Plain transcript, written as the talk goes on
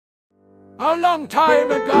A long time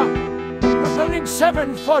ago, the Boeing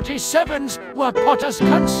 747s were put as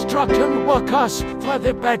construction workers for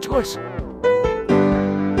the batteries.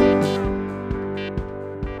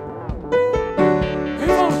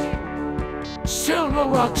 Evil silver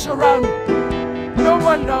walks around. No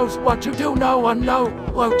one knows what to do, no one knows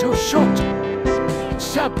where to shoot,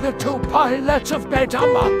 except the two pilots of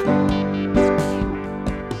Arma.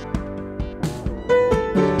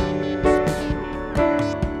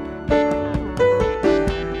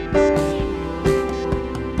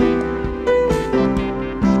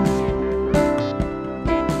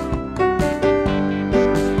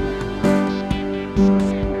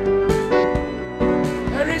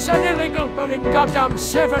 An illegal Boeing goddamn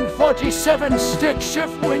 747 stick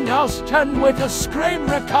shift Windows 10 with a screen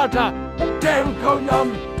recorder. They'll go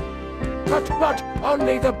numb. But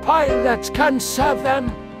only the pilots can serve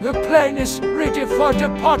them. The plane is ready for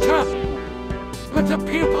departure. But the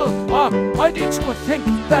people are ready to think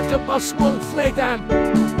that the bus will flee them.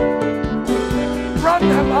 Run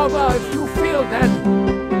them over if you feel them.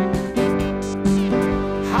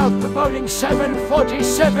 How the Boeing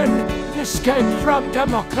 747 escaped from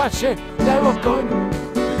democracy. They were going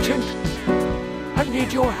to... I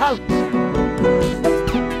need your help.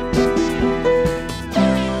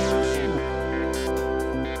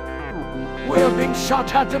 We're being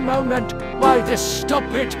shot at the moment by this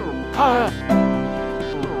stupid car.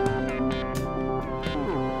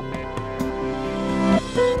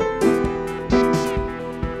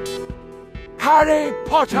 Harry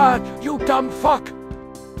Potter, you dumb fuck.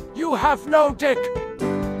 You have no dick.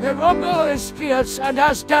 The rumble is fierce and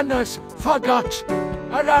as Dennis forgot.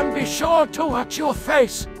 And be sure to watch your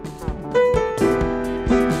face.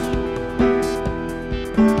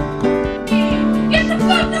 Get the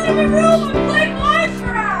fuck out of my room!